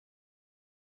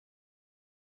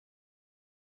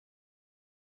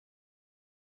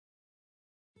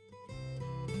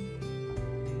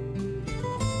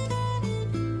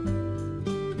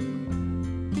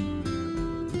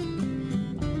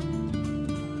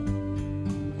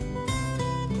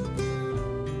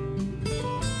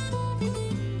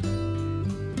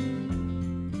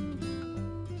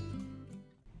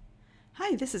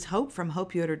Hi, this is Hope from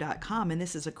hopeyoder.com, and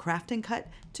this is a craft and cut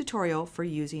tutorial for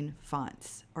using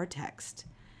fonts or text.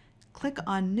 Click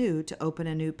on New to open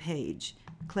a new page.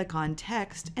 Click on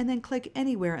Text and then click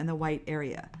anywhere in the white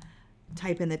area.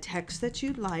 Type in the text that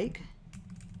you'd like.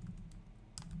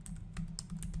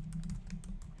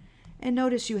 And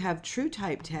notice you have true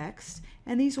type text,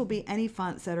 and these will be any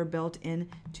fonts that are built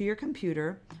into your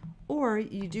computer, or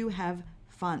you do have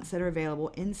fonts that are available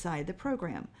inside the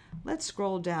program. Let's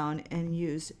scroll down and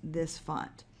use this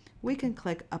font. We can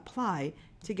click Apply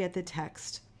to get the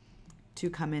text to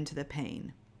come into the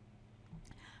pane.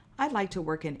 I'd like to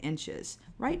work in inches.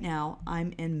 Right now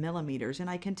I'm in millimeters, and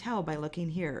I can tell by looking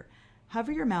here.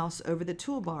 Hover your mouse over the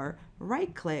toolbar,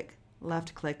 right click,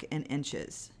 left click in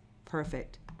inches.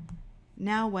 Perfect.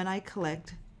 Now when I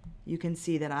click, you can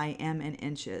see that I am in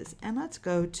inches, and let's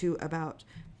go to about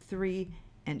 3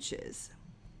 inches.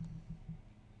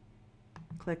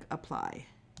 Click Apply.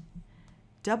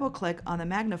 Double click on the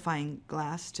magnifying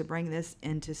glass to bring this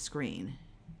into screen.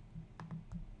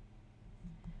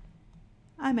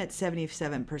 I'm at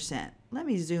 77%. Let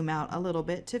me zoom out a little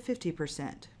bit to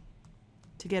 50%.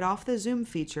 To get off the zoom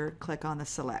feature, click on the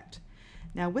select.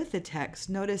 Now with the text,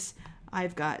 notice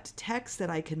I've got text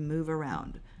that I can move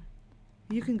around.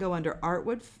 You can go under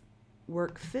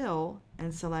Artwork Fill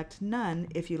and select None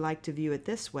if you like to view it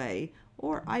this way,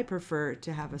 or I prefer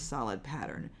to have a solid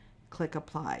pattern. Click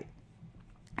Apply.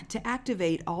 To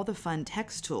activate all the fun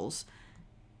text tools,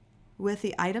 with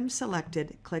the item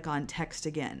selected, click on Text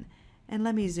again. And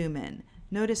let me zoom in.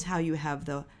 Notice how you have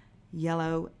the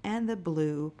yellow and the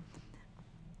blue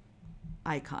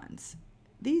icons.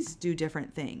 These do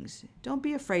different things. Don't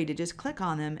be afraid to just click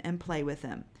on them and play with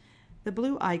them. The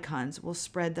blue icons will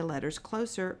spread the letters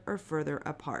closer or further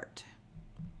apart.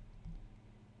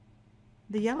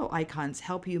 The yellow icons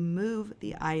help you move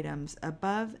the items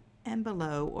above and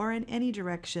below or in any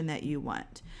direction that you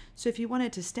want. So if you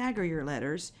wanted to stagger your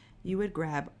letters, you would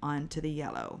grab onto the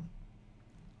yellow.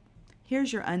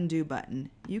 Here's your undo button.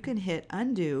 You can hit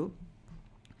undo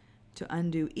to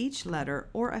undo each letter,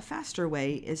 or a faster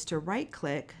way is to right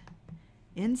click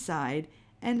inside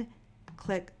and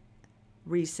click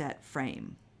reset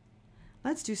frame.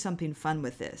 Let's do something fun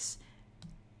with this.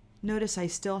 Notice I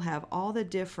still have all the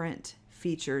different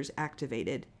features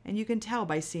activated, and you can tell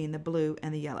by seeing the blue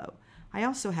and the yellow. I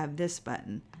also have this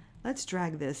button. Let's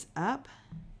drag this up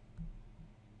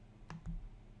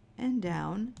and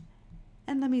down,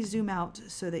 and let me zoom out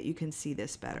so that you can see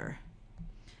this better.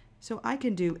 So I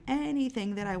can do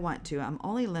anything that I want to. I'm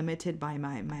only limited by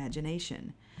my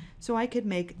imagination. So I could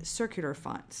make circular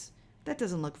fonts. That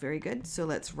doesn't look very good, so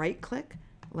let's right click,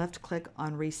 left click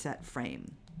on reset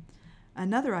frame.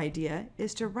 Another idea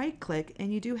is to right click,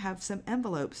 and you do have some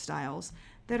envelope styles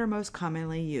that are most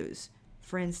commonly used.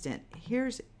 For instance,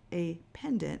 here's a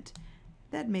pendant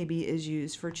that maybe is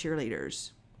used for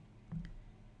cheerleaders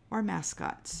or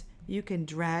mascots. You can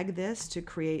drag this to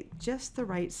create just the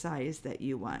right size that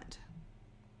you want.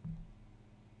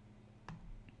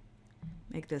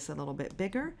 Make this a little bit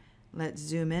bigger. Let's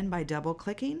zoom in by double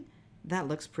clicking. That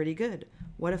looks pretty good.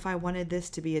 What if I wanted this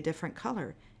to be a different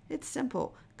color? It's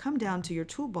simple. Come down to your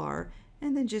toolbar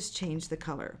and then just change the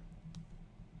color.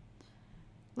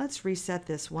 Let's reset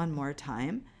this one more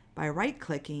time by right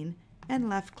clicking and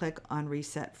left click on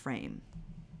reset frame.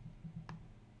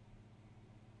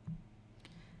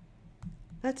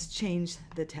 Let's change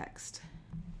the text.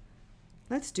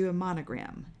 Let's do a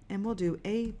monogram, and we'll do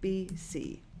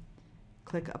ABC.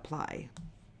 Click Apply.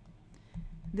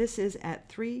 This is at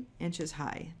 3 inches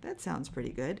high. That sounds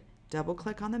pretty good. Double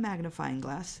click on the magnifying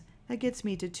glass. That gets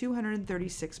me to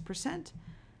 236%.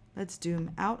 Let's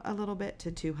zoom out a little bit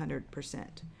to 200%.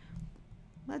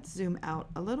 Let's zoom out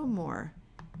a little more.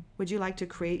 Would you like to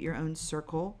create your own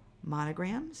circle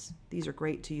monograms? These are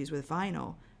great to use with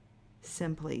vinyl.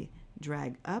 Simply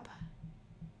drag up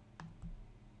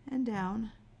and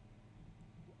down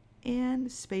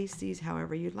and space these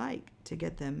however you'd like to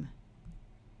get them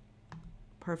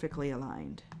perfectly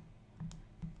aligned.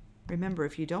 Remember,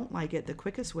 if you don't like it, the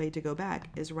quickest way to go back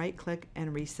is right click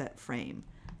and reset frame.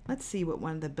 Let's see what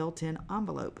one of the built-in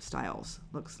envelope styles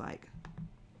looks like.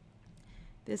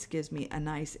 This gives me a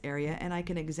nice area, and I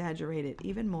can exaggerate it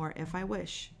even more if I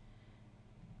wish.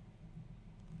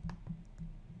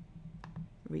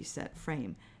 Reset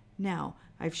frame. Now,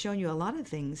 I've shown you a lot of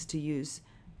things to use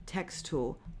text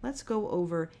tool. Let's go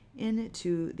over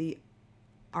into the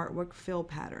artwork fill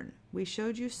pattern. We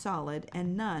showed you solid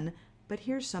and none, but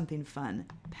here's something fun,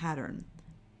 pattern.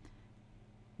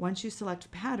 Once you select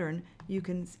pattern, you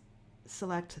can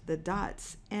select the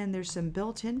dots, and there's some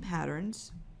built-in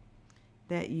patterns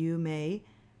that you may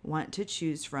want to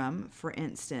choose from. For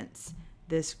instance,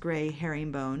 this gray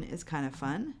herringbone is kind of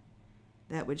fun.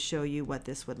 That would show you what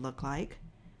this would look like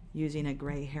using a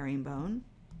gray herringbone.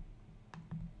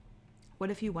 What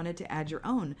if you wanted to add your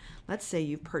own? Let's say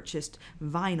you've purchased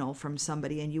vinyl from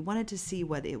somebody and you wanted to see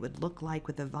what it would look like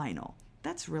with the vinyl.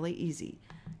 That's really easy.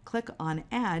 Click on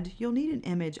Add. You'll need an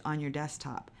image on your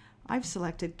desktop. I've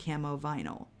selected camo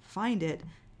vinyl. Find it,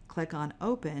 click on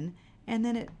Open, and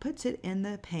then it puts it in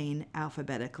the pane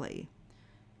alphabetically.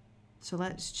 So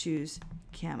let's choose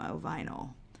camo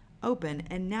vinyl. Open,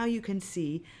 and now you can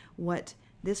see what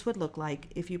this would look like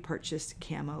if you purchased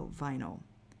camo vinyl.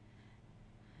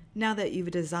 Now that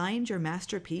you've designed your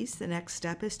masterpiece, the next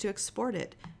step is to export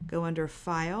it. Go under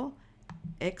File,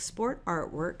 Export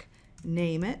Artwork,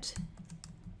 name it,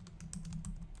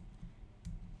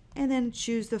 and then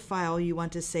choose the file you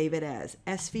want to save it as.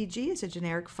 SVG is a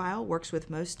generic file, works with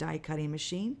most die cutting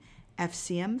machine.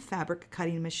 FCM, fabric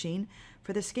cutting machine.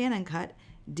 For the scan and cut,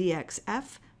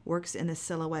 DXF works in the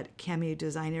Silhouette Cameo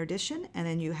Designer Edition, and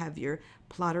then you have your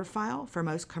plotter file for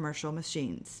most commercial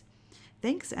machines.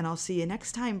 Thanks, and I'll see you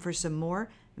next time for some more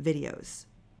videos.